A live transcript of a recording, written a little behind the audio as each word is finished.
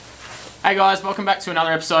Hey guys, welcome back to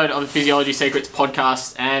another episode of the Physiology Secrets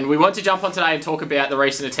podcast, and we want to jump on today and talk about the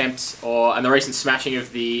recent attempt and the recent smashing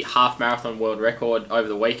of the half marathon world record over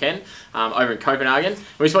the weekend over in Copenhagen.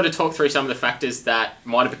 We just want to talk through some of the factors that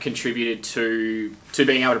might have contributed to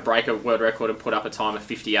being able to break a world record and put up a time of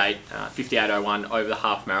 58:01 over the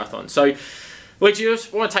half marathon. So, Luke, you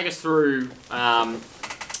just want to take us through I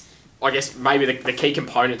guess maybe the key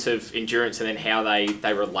components of endurance and then how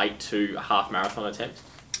they relate to a half marathon attempt?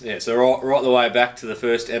 Yeah, so right the way back to the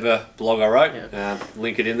first ever blog I wrote,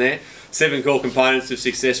 link it in there. 7 core components of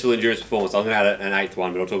successful endurance performance. I'm going to add an 8th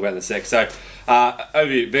one, but I'll talk about it in a sec. So,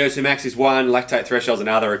 overview, VO2 max is 1, lactate thresholds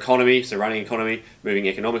another, economy, so running economy, moving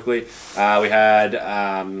economically. We had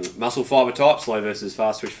muscle fibre types, slow versus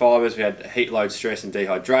fast twitch fibres. We had heat load, stress and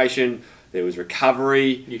dehydration. There was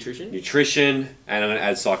recovery, nutrition, and I'm going to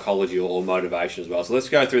add psychology or motivation as well. So let's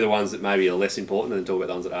go through the ones that maybe are less important and then talk about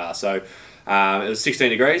the ones that are. So it was 16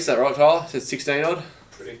 degrees, is that right, Tyler? It's 16 odd?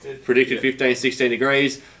 Predicted 15, 16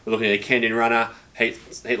 degrees. We're looking at a Kenyan runner.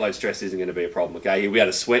 Heat load stress isn't going to be a problem, okay? He'll be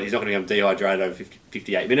able to sweat. He's not going to become dehydrated over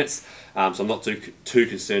 58 minutes. So I'm not too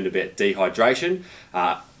concerned about dehydration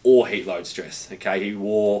or heat load stress, okay? He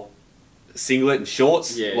wore singlet and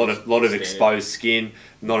shorts, a lot of exposed skin,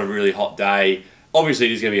 not a really hot day. Obviously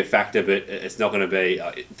it is going to be a factor, but it's not going to be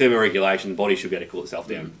thermoregulation. The body should be able to cool itself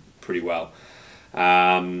down pretty well.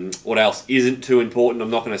 What else isn't too important? I'm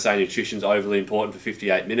not going to say nutrition's overly important for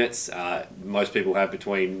 58 minutes. Most people have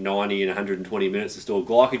between 90 and 120 minutes to store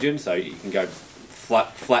glycogen, so you can go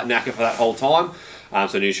flat knacker for that whole time.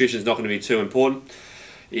 So nutrition's not going to be too important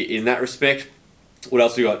in that respect. What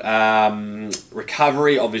else we got?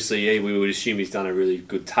 Recovery. Obviously, we would assume he's done a really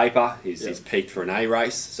good taper. He's peaked for an A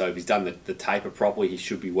race. So if he's done the taper properly, he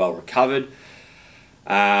should be well recovered.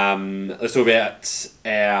 Let's talk about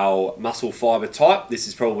our muscle fibre type. This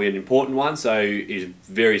is probably an important one. So he's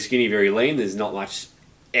very skinny, very lean. There's not much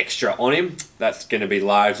extra on him. That's going to be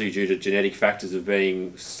largely due to genetic factors of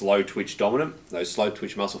being slow twitch dominant. Those slow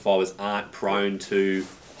twitch muscle fibres aren't prone to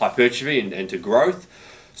hypertrophy and to growth.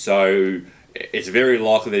 So it's very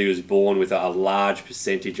likely that he was born with a large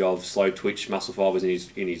percentage of slow twitch muscle fibres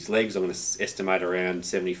in his legs. I'm going to estimate around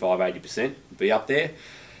 75-80% be up there.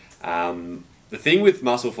 The thing with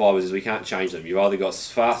muscle fibres is we can't change them. You've either got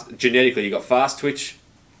genetically you've got fast twitch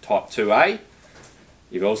type 2A.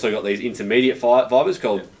 You've also got these intermediate fibres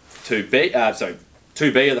called 2B.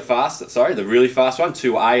 2B are the really fast one.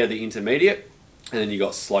 2A are the intermediate, and then you've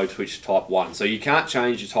got slow twitch type 1. So you can't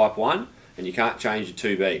change your type 1. And you can't change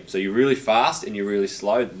your 2B. So you're really fast and you're really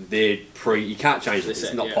slow. You can't change them.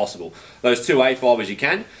 It's not possible. Those 2A fibres you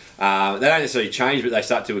can. They don't necessarily change, but they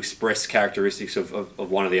start to express characteristics of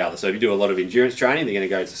one or the other. So if you do a lot of endurance training, they're going to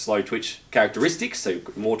go to slow twitch characteristics, so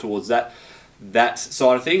more towards that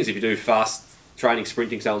side of things. If you do fast training,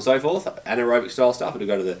 sprinting, so on and so forth, anaerobic style stuff, it'll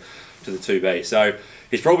go to the 2B. So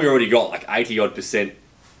he's probably already got like 80-odd%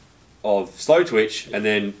 of slow twitch, and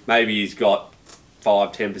then maybe he's got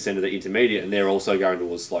 5-10% of the intermediate, and they're also going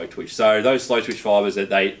towards slow twitch. So those slow twitch fibres,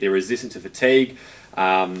 they're resistant to fatigue.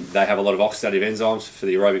 They have a lot of oxidative enzymes for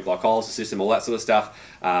the aerobic glycolysis system, all that sort of stuff.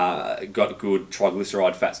 Got good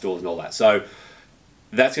triglyceride fat stores and all that. So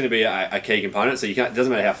that's going to be a key component. So it doesn't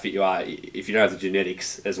matter how fit you are, if you don't have the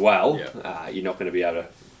genetics as well, you're not going to be able to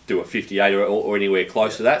do a 58 or anywhere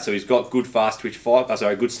close to that. So he's got good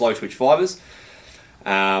good slow twitch fibres.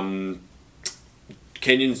 Kenyans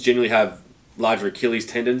generally have larger Achilles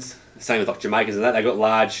tendons, same with like Jamaicans and that. They've got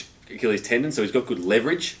large Achilles tendons, so he's got good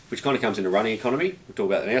leverage, which kind of comes into running economy. We'll talk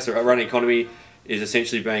about that now. So running economy is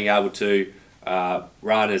essentially being able to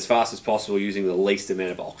run as fast as possible using the least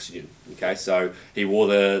amount of oxygen. Okay, so he wore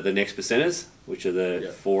the next percenters, which are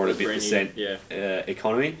the 4 and a bit percent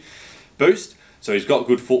economy boost. So he's got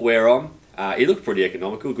good footwear on. He looked pretty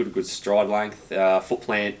economical, good stride length, foot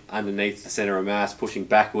plant underneath the centre of mass, pushing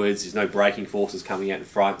backwards. There's no braking forces coming out in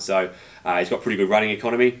front, so he's got pretty good running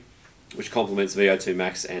economy, which complements VO2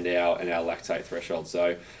 max and our lactate threshold.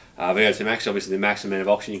 So VO2 max, obviously the maximum amount of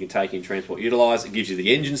oxygen you can take in transport utilise. It gives you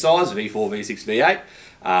the engine size, V4, V6, V8.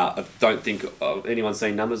 I don't think anyone's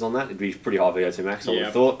seen numbers on that. It'd be pretty high VO2 max, I would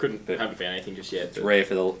have thought. Haven't found anything just yet. It's rare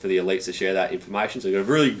for the elites to share that information. So you've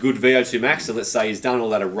got a really good VO2 max. So let's say he's done all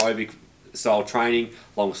that aerobic style training,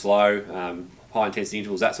 long, slow, high intensity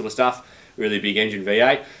intervals, that sort of stuff, really big engine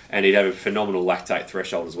V8, and he'd have a phenomenal lactate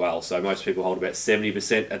threshold as well. So most people hold about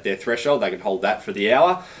 70% at their threshold. They can hold that for the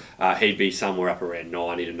hour. He'd be somewhere up around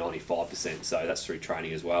 90 to 95%. So that's through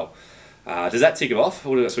training as well. Does that tick it off?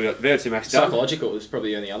 So we've got VO2 max done. Psychological is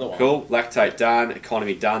probably the only other one. Cool. Lactate done.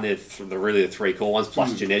 Economy done. They're really the 3 core ones,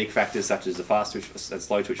 plus genetic factors such as the fast twitch and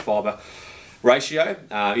slow twitch fibre. ratio.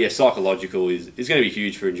 Psychological is going to be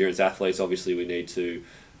huge for endurance athletes. Obviously, we need to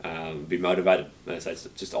be motivated. So it's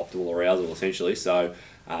just optimal arousal, essentially. So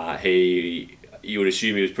you would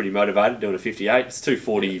assume he was pretty motivated doing a 58. It's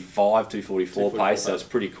 2:45, 2:44 pace, so it's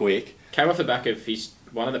pretty quick. Came off the back of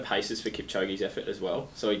one of the paces for Kipchoge's effort as well.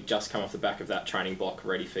 So he'd just come off the back of that training block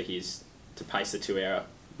ready for to pace the 2-hour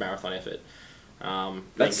marathon effort.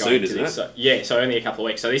 That's soon, isn't it? So only a couple of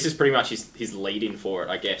weeks. So this is pretty much his lead-in for it,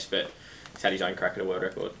 I guess, but he's had his own crack at a world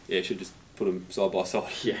record. Yeah, should just put them side by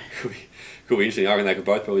side. Yeah. could be interesting. I reckon they could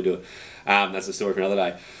both probably do it. That's a story for another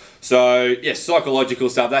day. So, psychological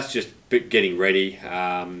stuff, that's just getting ready.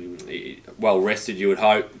 Well rested, you would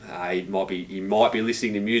hope. He might be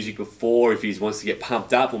listening to music before if he wants to get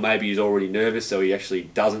pumped up, or maybe he's already nervous, so he actually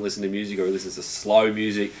doesn't listen to music, or he listens to slow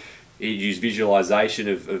music. He'd use visualization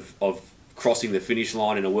of crossing the finish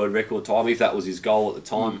line in a world record time, if that was his goal at the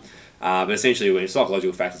time. But essentially, when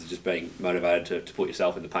psychological factors are just being motivated to put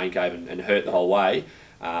yourself in the pain cave and hurt the whole way,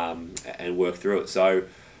 and work through it. So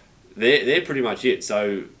they're pretty much it.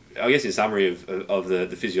 So I guess in summary of the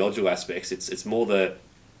physiological aspects, it's more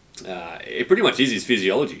it pretty much is his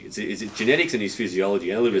physiology. It's genetics and his physiology,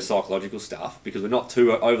 and a little bit of psychological stuff, because we're not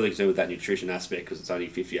too overly concerned with that nutrition aspect, because it's only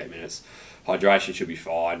 58 minutes. Hydration should be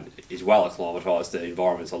fine. He's well acclimatised. The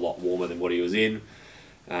environment's a lot warmer than what he was in,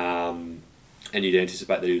 and you'd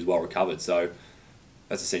anticipate that he was well recovered. So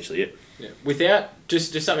that's essentially it. Yeah. Without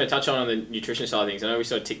just something to touch on the nutrition side of things, I know we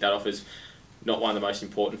sort of ticked that off as not one of the most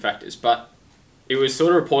important factors, but it was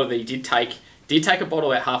sort of reported that he did take a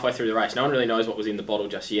bottle out halfway through the race. No one really knows what was in the bottle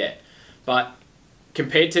just yet. But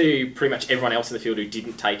compared to pretty much everyone else in the field who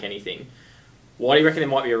didn't take anything, why do you reckon there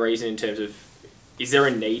might be a reason in terms of, is there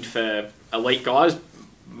a need for elite guys,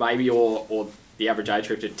 maybe, or the average age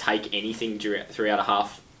group to take anything throughout a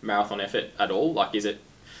half marathon effort at all? Like,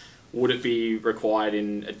 would it be required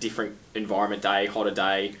in a different environment day, hotter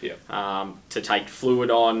day, to take fluid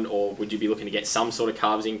on, or would you be looking to get some sort of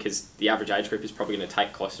carbs in? Because the average age group is probably going to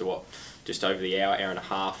take close to just over the hour and a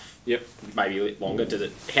half, maybe a bit longer.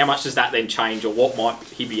 How much does that then change, or what might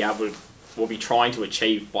he be be trying to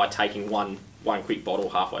achieve by taking one quick bottle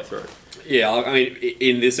halfway through? Yeah, I mean,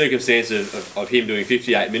 in the circumstance of him doing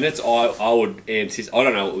 58 minutes, I would anticipate. I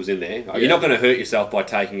don't know what was in there. You're not going to hurt yourself by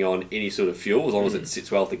taking on any sort of fuel, as long as it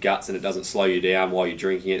sits well with the guts and it doesn't slow you down while you're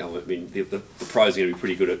drinking it. I mean, the pros are going to be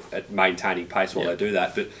pretty good at maintaining pace while they do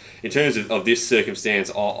that. But in terms of this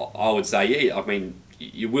circumstance, I would say, I mean,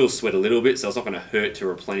 you will sweat a little bit, so it's not going to hurt to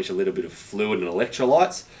replenish a little bit of fluid and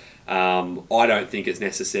electrolytes. I don't think it's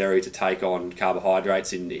necessary to take on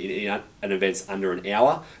carbohydrates in an event's under an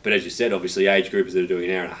hour. But as you said, obviously age groupers that are doing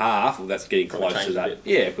an hour and a half, well, that's getting close to that.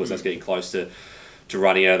 Yeah, of course, that's getting close to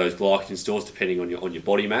running out of those glycogen stores, depending on your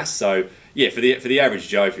body mass. So yeah, for the average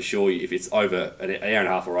Joe, for sure, if it's over an hour and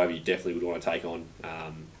a half or over, you definitely would want to take on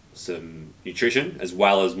some nutrition as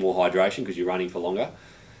well as more hydration, because you're running for longer.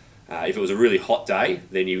 If it was a really hot day,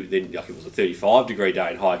 then like if it was a 35-degree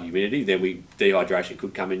day and high humidity, then dehydration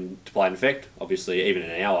could come into play in effect. Obviously, even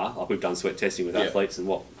an hour, like we've done sweat testing with athletes and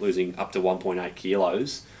losing up to 1.8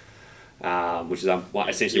 kilos, which is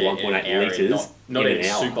essentially 1.8 litres. Not in even an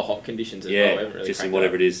hour. super hot conditions as well. Really just in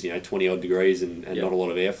whatever it is, 20 odd degrees and not a lot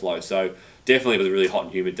of airflow. So definitely, if it was a really hot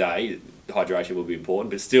and humid day, hydration will be important,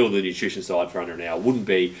 but still the nutrition side for under an hour wouldn't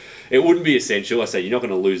be essential. I say you're not going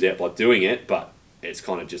to lose out by doing it, but it's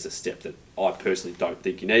kind of just a step that I personally don't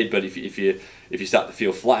think you need. But if you start to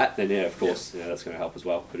feel flat, then of course that's going to help as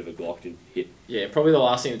well. Bit of a glycogen hit. Yeah, probably the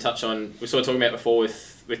last thing to touch on, we sort of talking about before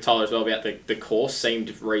with Tyler as well, about the course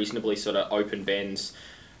seemed reasonably sort of open bends,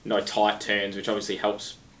 no tight turns, which obviously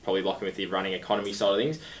helps probably lock in with the running economy side of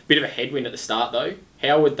things. Bit of a headwind at the start though.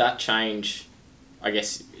 How would that change? I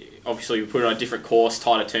guess obviously you put it on a different course,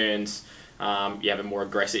 tighter turns. You have a more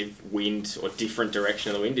aggressive wind or different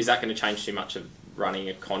direction of the wind. Is that going to change too much of running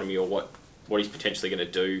economy, or what he's potentially going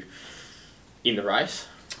to do in the race?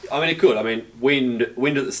 I mean, it could. I mean, wind at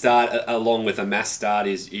the start, along with a mass start,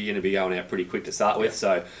 is you're going to be going out pretty quick to start with.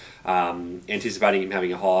 So, anticipating him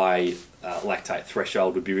having a high lactate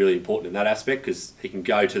threshold would be really important in that aspect, because he can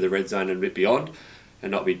go to the red zone and a bit beyond,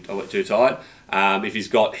 and not be too tired. If he's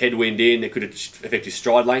got headwind in, it could affect his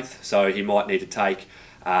stride length. So he might need to take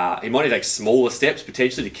smaller steps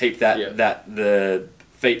potentially to keep the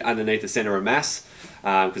feet underneath the centre of mass,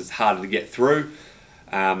 because it's harder to get through.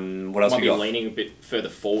 What else might we got? Leaning a bit further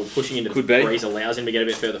forward, pushing into the breeze allows him to get a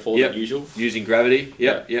bit further forward than usual. Using gravity,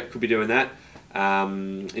 could be doing that.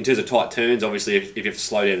 In terms of tight turns, obviously, if you have to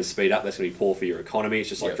slow down and speed up, that's going to be poor for your economy. It's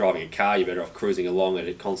just like driving a car. You're better off cruising along at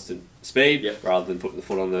a constant speed rather than putting the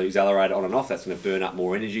foot on the accelerator on and off. That's going to burn up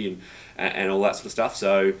more energy and all that sort of stuff.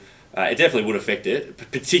 So it definitely would affect it,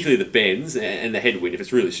 particularly the bends and the headwind. If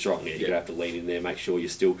it's really strong, you're going to have to lean in there, make sure you're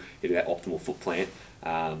still getting that optimal foot plant.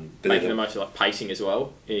 Making the most of like pacing as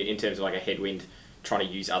well, in terms of like a headwind, trying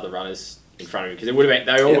to use other runners in front of him. Because it would have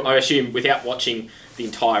been, I assume, without watching the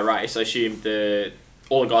entire race, I assume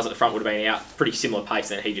all the guys at the front would have been out pretty similar pace,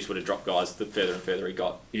 and he just would have dropped guys the further and further he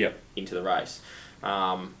got into the race.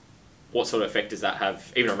 What sort of effect does that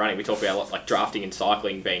have? Even on running, we talk about a lot, like drafting and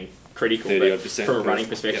cycling being critical, but from a running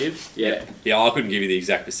perspective. Yeah, I couldn't give you the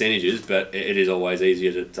exact percentages, but it is always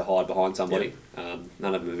easier to hide behind somebody.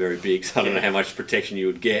 None of them are very big, so I don't know how much protection you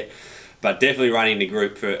would get. But definitely running the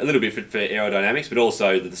group for a little bit for aerodynamics, but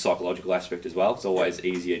also the psychological aspect as well. It's always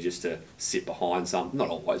easier just to sit behind not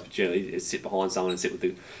always, but generally sit behind someone and sit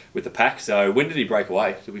with the pack. So when did he break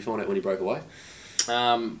away? Did we find out when he broke away?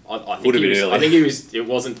 I think he was. It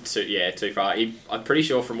wasn't too far. I'm pretty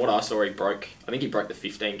sure from what I saw, he broke the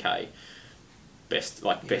 15k best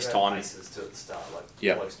time. Paces to at the start,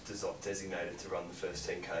 almost designated to run the first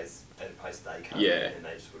 10k's at a pace they can't. And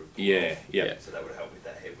they just would have pulled off. So that would have helped with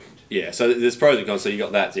that headwind. Yeah. So there's pros and cons. So you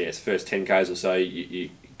got that. Yes, first 10k's or so,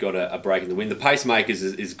 you got a break in the wind. The pacemakers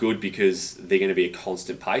is good because they're going to be a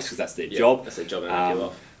constant pace because that's their job. That's their job.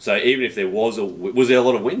 And so even if there was there a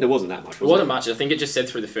lot of wind? There wasn't that much. It wasn't much. I think it just said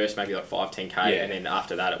through the first maybe like 5-10k, and then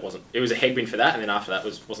after that it wasn't. It was a headwind for that, and then after that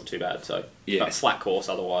wasn't too bad. So but flat course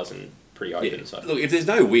otherwise and pretty open. So look, if there's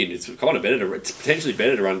no wind, it's kind of it's potentially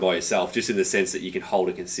better to run by yourself, just in the sense that you can hold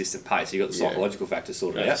a consistent pace. You got the psychological factor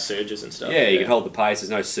sorted out. Surges and stuff. Yeah, you can hold the pace. There's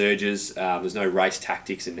no surges. There's no race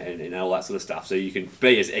tactics and all that sort of stuff. So you can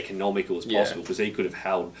be as economical as possible because he could have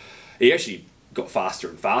held. He actually got faster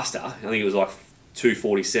and faster. I think it was like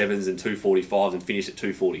 247s and 245s and finished at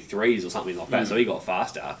 243s or something like that. So he got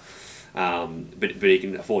faster. But he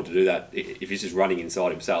can afford to do that if he's just running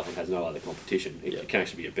inside himself and has no other competition. It can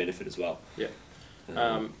actually be a benefit as well.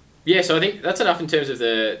 So I think that's enough in terms of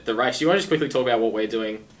the race. Do you want to just quickly talk about what we're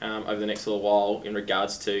doing over the next little while in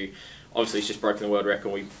regards to, obviously it's just broken the world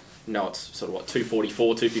record. We know it's sort of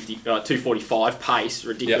 244, 250, 245 pace,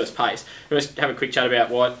 ridiculous pace. Let's have a quick chat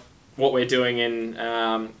about what we're doing in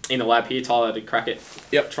the lab here. Tyler did crack it.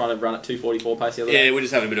 Trying to run at 244 pace the other day. Yeah, we're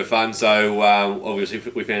just having a bit of fun. So obviously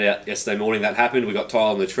we found out yesterday morning that happened. We got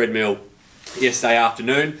Tyler on the treadmill yesterday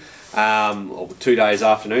afternoon, or 2 days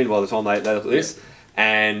afternoon by the time they looked at this.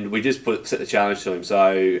 And we just set the challenge to him.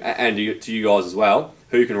 So, and to you guys as well,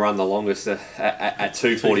 who can run the longest at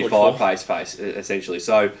 245 pace essentially.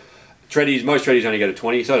 So most treadies only go to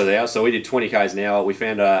 20, so do ours. So we did 20 k's an hour. We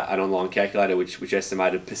found an online calculator which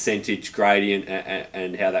estimated percentage gradient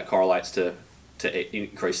and how that correlates to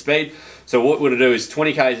increased speed. So what we're going to do is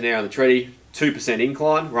 20 k's an hour on the treadie, 2%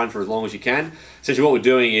 incline, run for as long as you can. Essentially what we're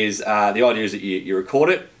doing is, the idea is that you record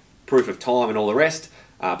it, proof of time and all the rest,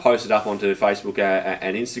 post it up onto Facebook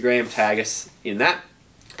and Instagram, tag us in that.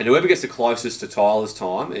 And whoever gets the closest to Tyler's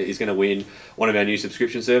time is going to win one of our new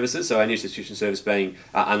subscription services. So our new subscription service being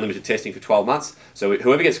unlimited testing for 12 months. So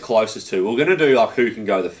whoever gets closest to, we're going to do like who can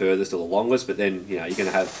go the furthest or the longest, but then you're going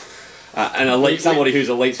to have an elite, somebody who's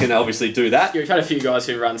elite's going to obviously do that. We've had a few guys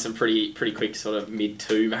who run some pretty quick sort of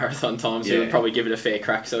mid-2 marathon times who would probably give it a fair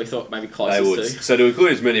crack. So we thought maybe closest they would. to. So to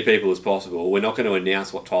include as many people as possible, we're not going to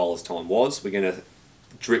announce what Tyler's time was. We're going to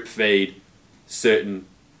drip feed certain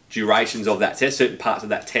durations of that test, certain parts of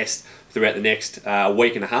that test throughout the next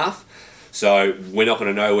week and a half. So we're not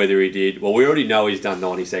going to know whether he did. Well, we already know he's done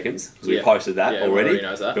 90 seconds. We posted that already. Already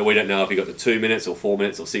knows that. But we don't know if he got to 2 minutes or 4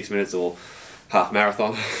 minutes or 6 minutes or half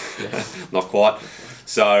marathon. Not quite.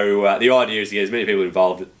 So the idea is to get as many people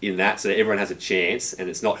involved in that so that everyone has a chance, and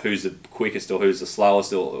it's not who's the quickest or who's the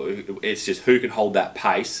slowest, or it's just who can hold that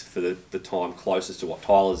pace for the time closest to what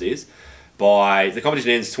Tyler's is. By the competition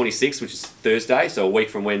ends 26th, which is Thursday, so a week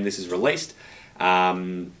from when this is released.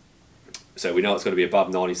 So we know it's got to be above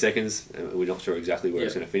 90 seconds. We're not sure exactly where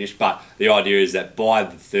it's going to finish, but the idea is that by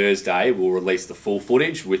the Thursday we'll release the full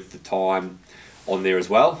footage with the time on there as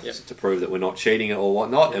well, to prove that we're not cheating or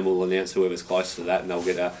whatnot, and we'll announce whoever's close to that, and they'll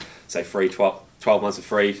get free 12 months of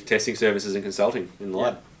free testing services and consulting in the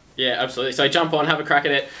lab. Yeah, absolutely. So jump on, have a crack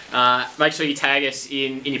at it. Make sure you tag us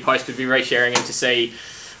in your post. We'll be resharing them to see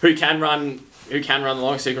who can run the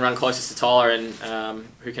longest, who can run closest to Tyler, and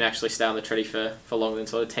who can actually stay on the treadie for longer than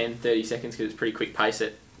sort of 10-30 seconds, because it's pretty quick pace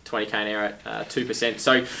at 20k an hour at 2%.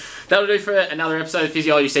 So that'll do for another episode of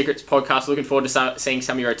Physiology Secrets podcast. Looking forward to seeing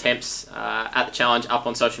some of your attempts at the challenge up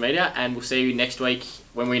on social media, and we'll see you next week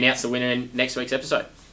when we announce the winner in next week's episode.